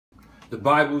The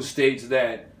Bible states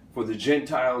that for the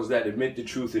Gentiles that admit the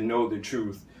truth and know the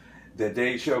truth, that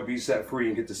they shall be set free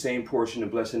and get the same portion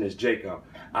of blessing as Jacob.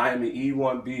 I am an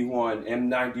E1B1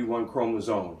 M91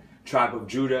 chromosome, tribe of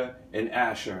Judah and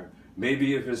Asher.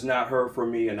 Maybe if it's not heard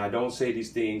from me, and I don't say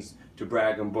these things to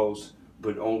brag and boast,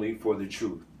 but only for the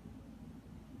truth.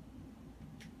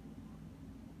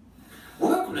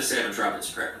 Welcome to Seven Trumpets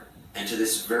Prayer, and to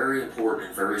this very important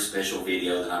and very special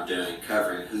video that I'm doing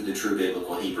covering who the true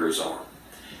biblical Hebrews are.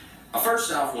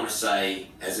 First off, I want to say,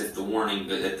 as if the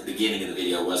warning at the beginning of the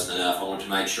video wasn't enough, I want to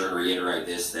make sure and reiterate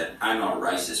this, that I'm not a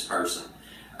racist person,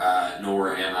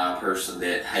 nor am I a person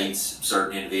that hates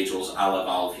certain individuals. I love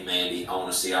all of humanity. I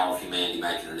want to see all of humanity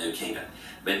making a new kingdom.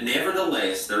 But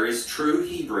nevertheless, there is true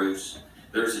Hebrews.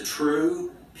 There is a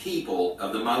true people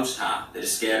of the Most High that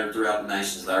is scattered throughout the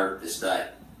nations of the earth this day.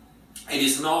 It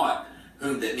is not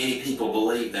whom that many people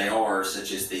believe they are,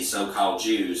 such as the so-called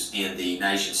Jews in the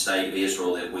nation-state of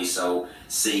Israel that we so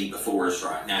see before us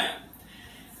right now.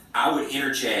 I would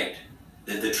interject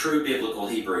that the true biblical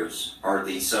Hebrews are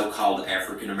the so-called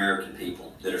African-American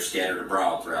people that are scattered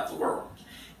abroad throughout the world.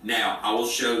 Now, I will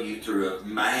show you through a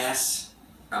mass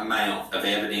amount of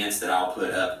evidence that I'll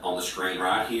put up on the screen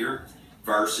right here,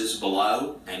 verses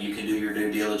below, and you can do your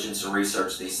due diligence and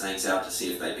research these things out to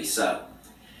see if they be so.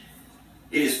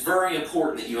 It is very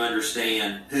important that you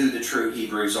understand who the true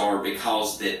Hebrews are,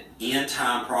 because that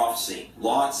end-time prophecy,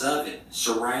 lots of it,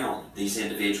 surround these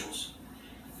individuals.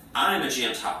 I am a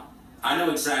Gentile. I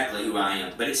know exactly who I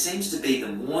am, but it seems to be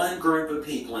the one group of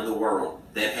people in the world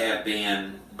that have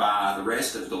been, by the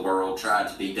rest of the world, tried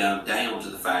to be dumbed down to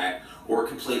the fact or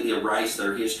completely erase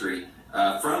their history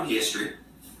from history,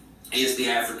 is the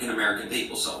African-American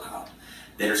people, so-called,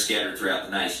 that are scattered throughout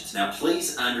the nations. Now,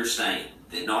 please understand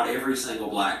that not every single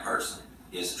black person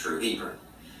is a true Hebrew,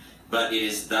 but it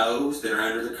is those that are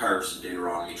under the curse of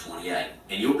Deuteronomy 28.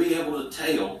 And you'll be able to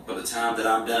tell by the time that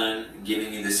I'm done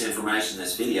giving you this information,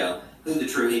 this video, who the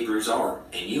true Hebrews are,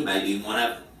 and you may be one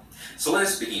of them. So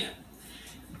let's begin.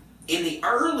 In the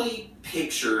early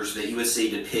pictures that you would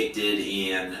see depicted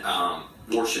in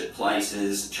worship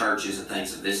places, churches, and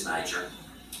things of this nature,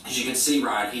 as you can see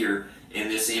right here in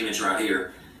this image right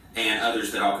here, and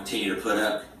others that I'll continue to put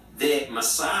up, that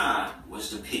Messiah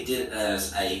was depicted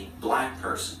as a black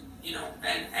person, you know,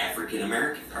 an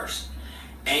African-American person.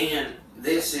 And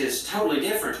this is totally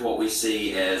different to what we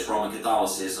see as Roman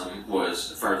Catholicism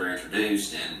was further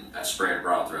introduced and spread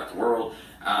abroad throughout the world.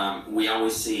 We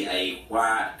always see a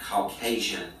white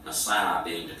Caucasian Messiah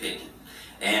being depicted.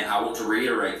 And I want to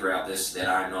reiterate throughout this that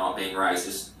I'm not being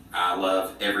racist. I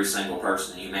love every single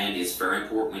person in humanity. It's very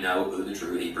important we know who the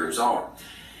true Hebrews are.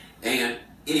 And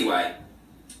anyway,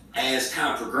 as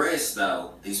time progressed,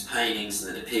 though, these paintings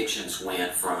and the depictions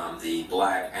went from the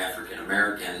black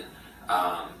African-American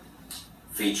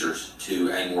features to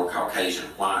a more Caucasian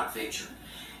white feature.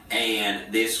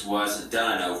 And this wasn't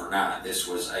done overnight. This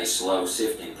was a slow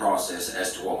sifting process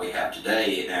as to what we have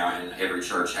today. Now, in every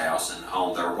church house and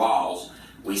on their walls,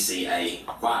 we see a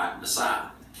white Messiah.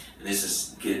 And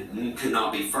this could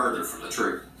not be further from the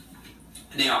truth.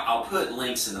 Now, I'll put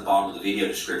links in the bottom of the video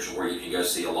description where you can go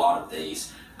see a lot of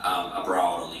these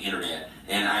abroad on the internet.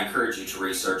 And I encourage you to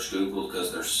research Google,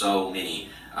 because there's so many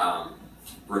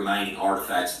remaining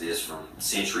artifacts of this from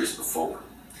centuries before.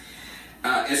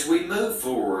 As we move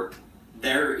forward,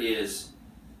 there is,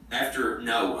 after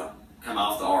Noah come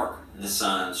off the ark, the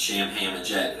sons Shem, Ham, and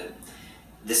Japheth,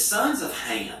 the sons of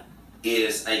Ham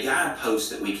is a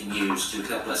guidepost that we can use to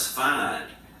help us find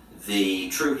the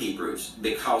true Hebrews,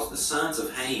 because the sons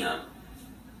of Ham,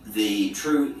 the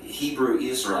true Hebrew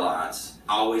Israelites,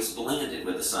 always blended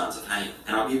with the sons of Ham.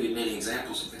 And I'll give you many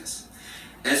examples of this.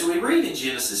 As we read in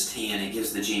Genesis 10, it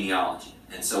gives the genealogy.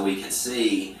 And so we can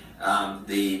see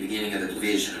the beginning of the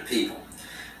division of people.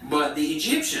 But the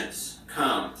Egyptians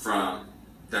come from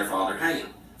their father Ham.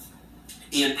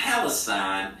 In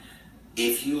Palestine,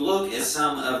 if you look at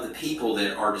some of the people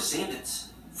that are descendants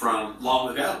from long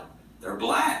ago, they're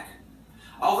black.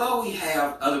 Although we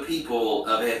have other people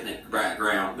of ethnic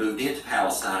background moved into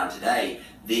Palestine today,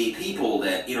 the people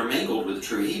that intermingled with the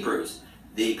true Hebrews,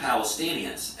 the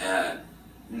Palestinians,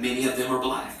 many of them are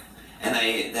black. And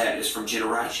that is from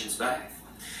generations back.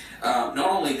 Not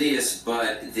only this,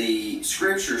 but the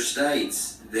scripture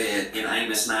states that in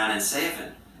Amos 9 and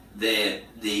 7, that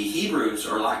the Hebrews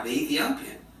are like the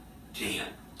Ethiopian to him.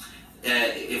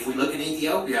 If we look in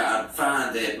Ethiopia, I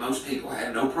find that most people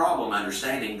have no problem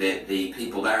understanding that the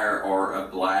people there are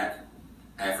of black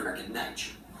African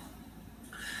nature.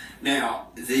 Now,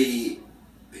 the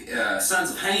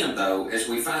sons of Ham, though, as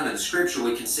we find in the scripture,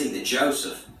 we can see that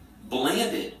Joseph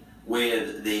blended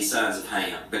with the sons of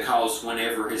Ham, because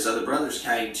whenever his other brothers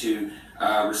came to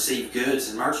receive goods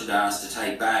and merchandise to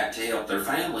take back to help their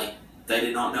family, they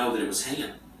did not know that it was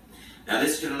him. Now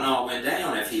this could have all went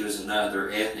down if he was another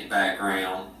ethnic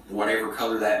background, whatever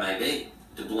color that may be,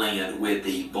 to blend with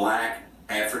the black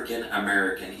African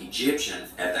American Egyptian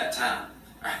at that time.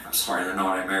 I'm sorry, they're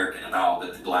not American at all,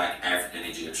 but the black African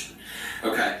Egyptian.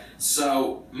 Okay,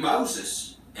 so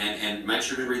Moses, and make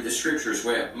sure to read the scripture as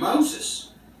well,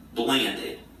 Moses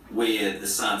blended with the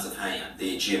sons of Ham,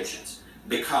 the Egyptians,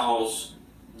 because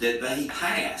that they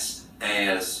passed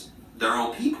as their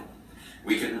own people.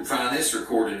 We can find this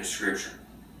recorded in Scripture.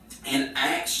 In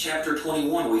Acts chapter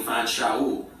 21, we find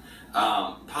Shaul,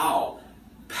 Paul,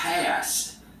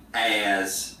 passed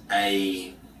as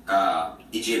a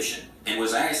Egyptian, and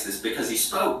was asked this because he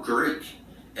spoke Greek.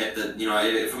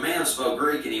 If a man spoke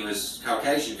Greek and he was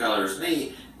Caucasian color as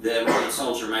me, the Roman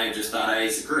soldier may have just thought, hey,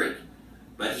 he's a Greek.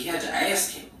 But he had to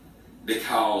ask him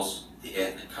because the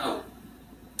ethnic code.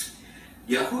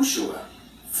 Yahushua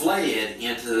fled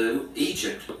into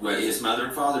Egypt, where his mother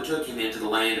and father took him into the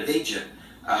land of Egypt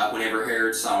whenever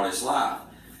Herod sought his life.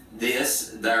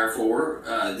 Therefore,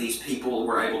 these people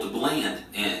were able to blend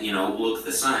and, look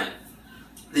the same.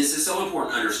 This is so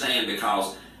important to understand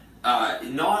because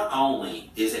not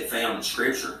only is it found in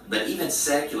Scripture, but even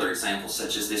secular examples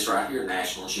such as this right here,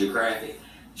 National Geographic,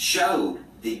 showed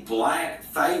the black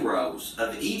pharaohs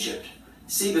of Egypt.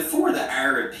 See, before the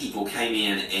Arab people came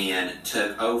in and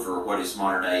took over what is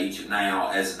modern-day Egypt now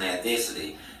as an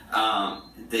ethnicity,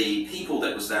 the people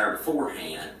that was there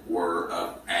beforehand were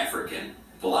of African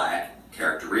black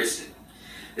characteristic.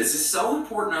 This is so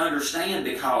important to understand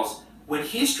because when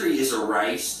history is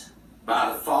erased by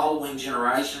the following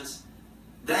generations,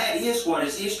 that is what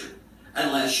is history,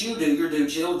 unless you do your due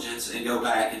diligence and go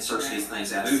back and search these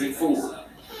things out. Moving forward,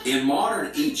 in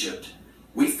modern Egypt,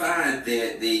 we find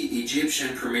that the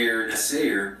Egyptian premier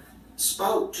Nasser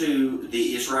spoke to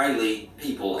the Israeli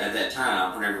people at that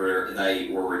time whenever they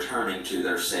were returning to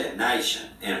their said nation,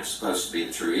 and it was supposed to be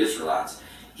the true Israelites.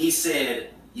 He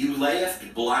said, "You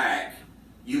left black,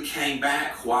 you came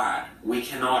back white, we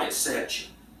cannot accept you."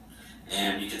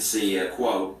 And you can see a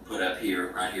quote put up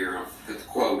here, right here, I'll put the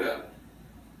quote up.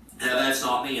 Now that's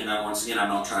not me, and once again, I'm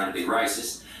not trying to be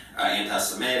racist,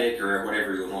 anti-Semitic, or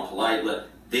whatever you want to label it.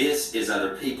 This is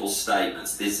other people's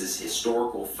statements. This is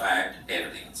historical fact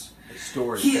evidence.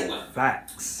 Historical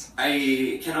facts.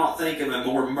 I cannot think of a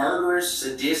more murderous,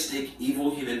 sadistic,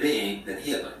 evil human being than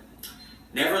Hitler.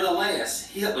 Nevertheless,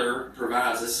 Hitler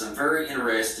provides us some very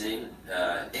interesting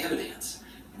evidence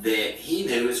that he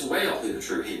knew as well who the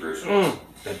true Hebrews were.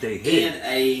 That they hid in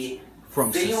a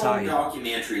from film society.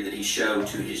 Documentary that he showed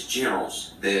to his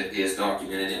generals that is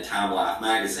documented in Time Life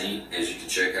magazine, as you can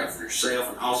check out for yourself.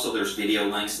 And also there's video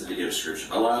links in the video description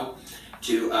below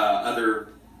to other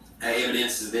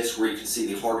evidence of this where you can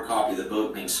see the hard copy of the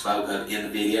book being spoke of in the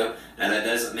video. Now that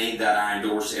doesn't mean that I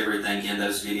endorse everything in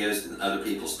those videos and other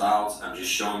people's thoughts. I'm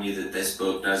just showing you that this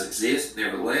book does exist,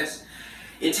 nevertheless.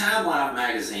 In Time Life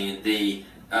magazine,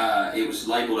 it was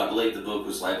labeled, I believe the book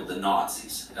was labeled The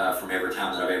Nazis from every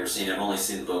time that I've ever seen it. I've only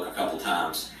seen the book a couple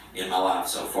times in my life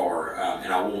so far,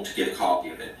 and I want to get a copy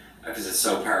of it because it's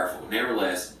so powerful.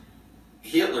 Nevertheless,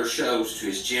 Hitler shows to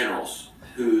his generals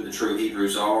who the true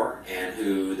Hebrews are and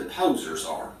who the posers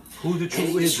are. Who the true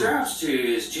and he Israelites? describes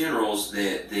to his generals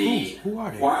that the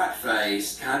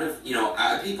white-faced kind of,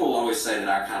 people always say that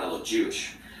I kind of look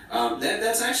Jewish.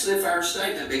 That's actually a fair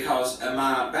statement because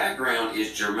my background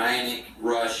is Germanic,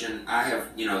 Russian. I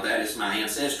have, that is my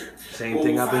ancestry. Same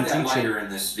thing I've been teaching. We'll find out later in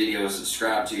this video as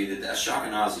described to you that the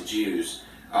Ashkenazi Jews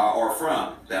are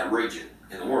from that region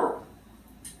in the world.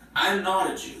 I'm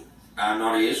not a Jew. I'm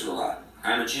not an Israelite.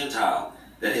 I'm a Gentile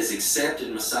that has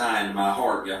accepted Messiah into my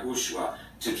heart, Yahushua,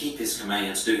 to keep his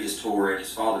commands, do his Torah and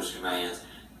his Father's commands,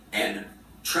 and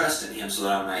trust in him so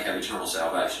that I may have eternal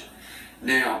salvation.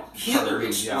 Now, Hitler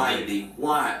explained the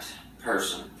white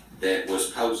person that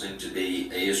was posing to be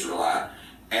an Israelite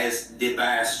as the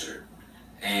bastard.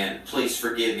 And please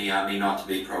forgive me, I mean not to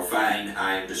be profane,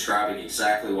 I am describing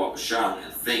exactly what was shown in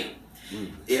the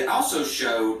film. It also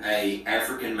showed an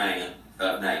African man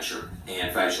of nature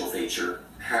and facial feature,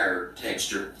 hair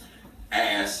texture,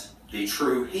 as the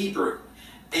true Hebrew.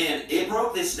 And it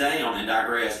broke this down and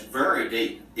digressed very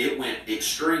deep. It went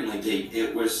extremely deep.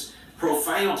 It was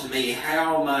profound to me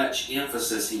how much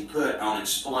emphasis he put on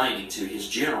explaining to his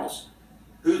generals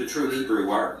who the true Hebrew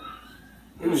were.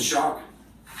 It was shocking.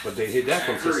 But they hid that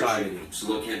from society. To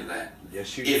look into that.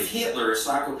 Yes, you If Hitler, a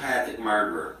psychopathic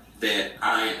murderer, that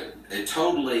I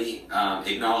totally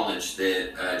acknowledge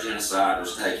that genocide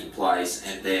was taking place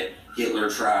and that Hitler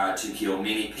tried to kill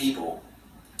many people,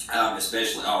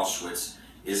 especially Auschwitz,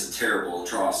 is a terrible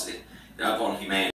atrocity upon humanity.